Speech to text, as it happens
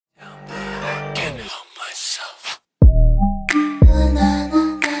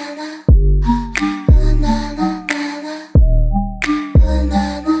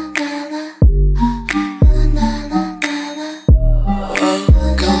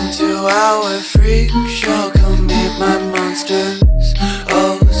2-hour freak show, come meet my monsters.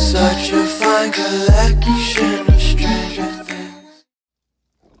 Oh, such a fine collection of stranger things.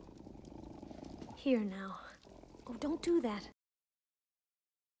 Here now. Oh, don't do that.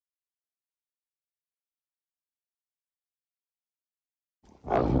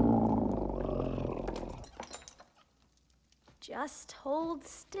 Just hold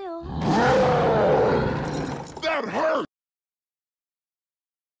still. That hurt!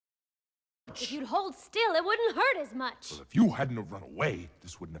 If you'd hold still, it wouldn't hurt as much. Well, if you hadn't have run away,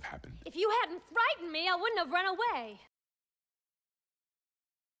 this wouldn't have happened. If you hadn't frightened me, I wouldn't have run away.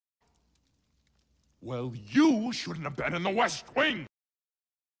 Well, you shouldn't have been in the West Wing!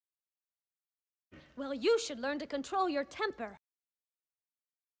 Well, you should learn to control your temper.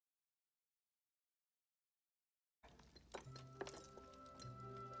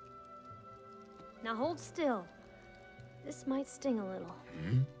 Now hold still. This might sting a little.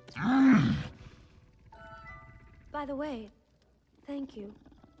 By the way, thank you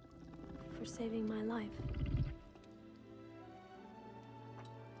for saving my life.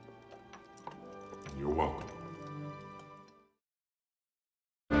 You're welcome.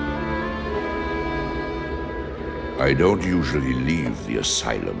 I don't usually leave the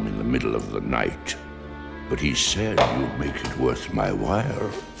asylum in the middle of the night, but he said you'd make it worth my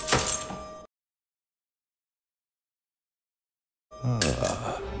while.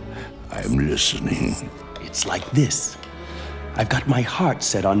 I'm listening. It's like this. I've got my heart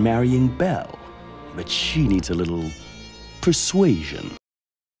set on marrying Belle, but she needs a little persuasion.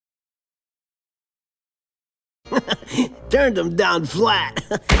 Turned him down flat.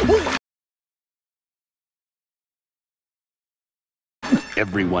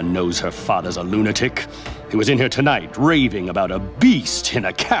 Everyone knows her father's a lunatic. He was in here tonight raving about a beast in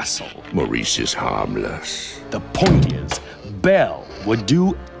a castle. Maurice is harmless. The point is, Belle would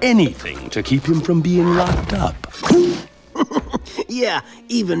do anything to keep him from being locked up. Yeah,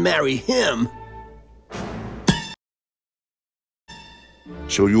 even marry him.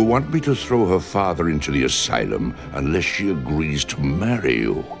 So you want me to throw her father into the asylum unless she agrees to marry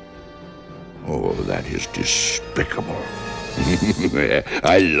you? Oh, that is despicable.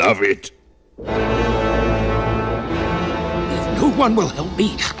 I love it. If no one will help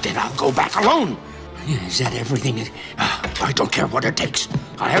me, then I'll go back alone. Is that everything? I don't care what it takes.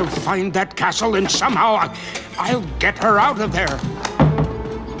 I'll find that castle and somehow I'll get her out of there.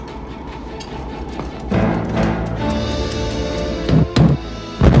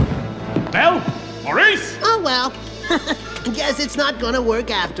 Belle? Maurice? Oh well. Guess it's not gonna work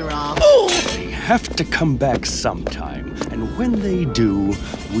after all. They have to come back sometime, and when they do,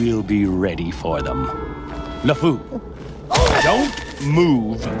 we'll be ready for them. LeFou, don't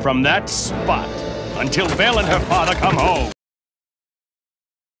move from that spot until Belle and her father come home.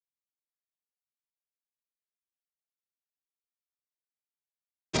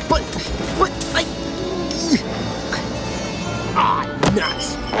 But